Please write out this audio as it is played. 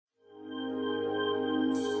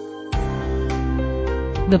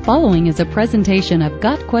The following is a presentation of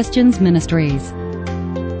Got Questions Ministries.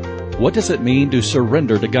 What does it mean to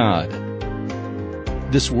surrender to God?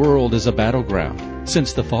 This world is a battleground.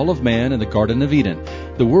 Since the fall of man in the Garden of Eden,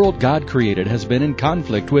 the world God created has been in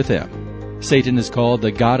conflict with Him. Satan is called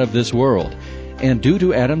the god of this world, and due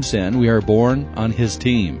to Adam's sin, we are born on his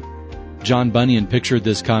team. John Bunyan pictured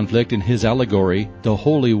this conflict in his allegory, The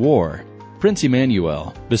Holy War. Prince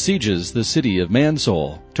Emmanuel besieges the city of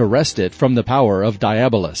Mansoul to wrest it from the power of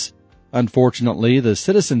Diabolus. Unfortunately, the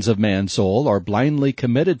citizens of Mansoul are blindly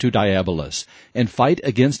committed to Diabolus and fight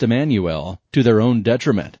against Emmanuel to their own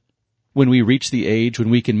detriment. When we reach the age when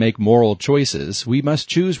we can make moral choices, we must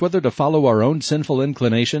choose whether to follow our own sinful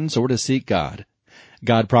inclinations or to seek God.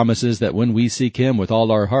 God promises that when we seek Him with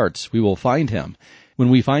all our hearts, we will find Him. When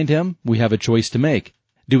we find Him, we have a choice to make.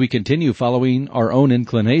 Do we continue following our own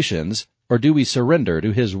inclinations, or do we surrender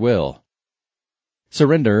to His will?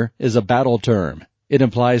 Surrender is a battle term. It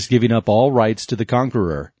implies giving up all rights to the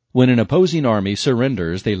conqueror. When an opposing army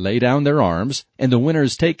surrenders, they lay down their arms, and the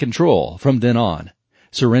winners take control from then on.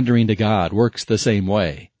 Surrendering to God works the same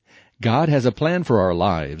way. God has a plan for our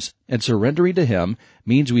lives, and surrendering to Him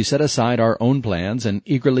means we set aside our own plans and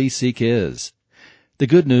eagerly seek His. The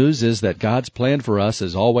good news is that God's plan for us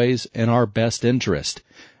is always in our best interest,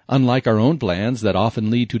 unlike our own plans that often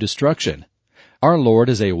lead to destruction. Our Lord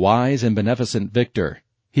is a wise and beneficent victor.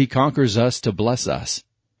 He conquers us to bless us.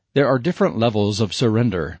 There are different levels of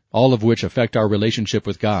surrender, all of which affect our relationship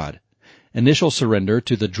with God. Initial surrender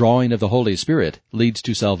to the drawing of the Holy Spirit leads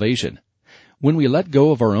to salvation. When we let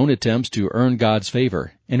go of our own attempts to earn God's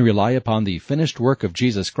favor and rely upon the finished work of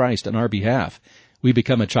Jesus Christ on our behalf, we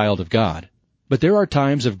become a child of God. But there are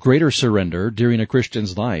times of greater surrender during a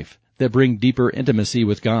Christian's life that bring deeper intimacy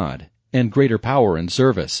with God and greater power in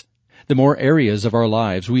service. The more areas of our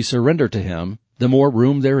lives we surrender to Him, the more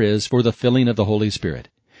room there is for the filling of the Holy Spirit.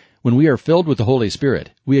 When we are filled with the Holy Spirit,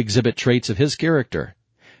 we exhibit traits of His character.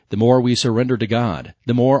 The more we surrender to God,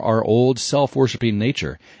 the more our old self-worshiping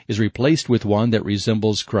nature is replaced with one that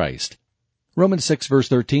resembles Christ. Romans 6 verse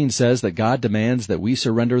 13 says that God demands that we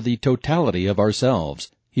surrender the totality of ourselves.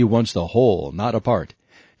 He wants the whole, not a part.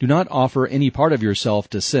 Do not offer any part of yourself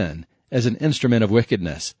to sin as an instrument of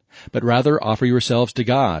wickedness, but rather offer yourselves to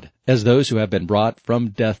God as those who have been brought from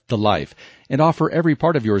death to life, and offer every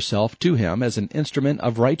part of yourself to Him as an instrument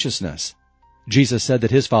of righteousness. Jesus said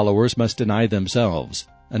that His followers must deny themselves,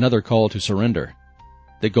 another call to surrender.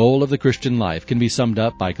 The goal of the Christian life can be summed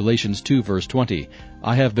up by Galatians 2 verse 20.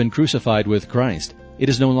 I have been crucified with Christ. It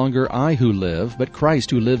is no longer I who live, but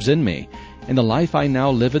Christ who lives in me. In the life I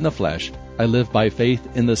now live in the flesh, I live by faith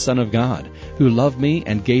in the Son of God, who loved me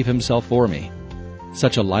and gave Himself for me.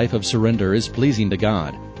 Such a life of surrender is pleasing to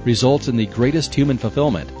God, results in the greatest human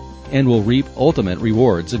fulfillment, and will reap ultimate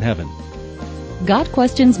rewards in heaven. Got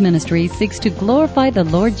Questions Ministry seeks to glorify the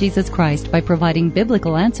Lord Jesus Christ by providing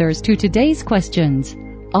biblical answers to today's questions.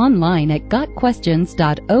 Online at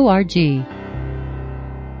GotQuestions.org.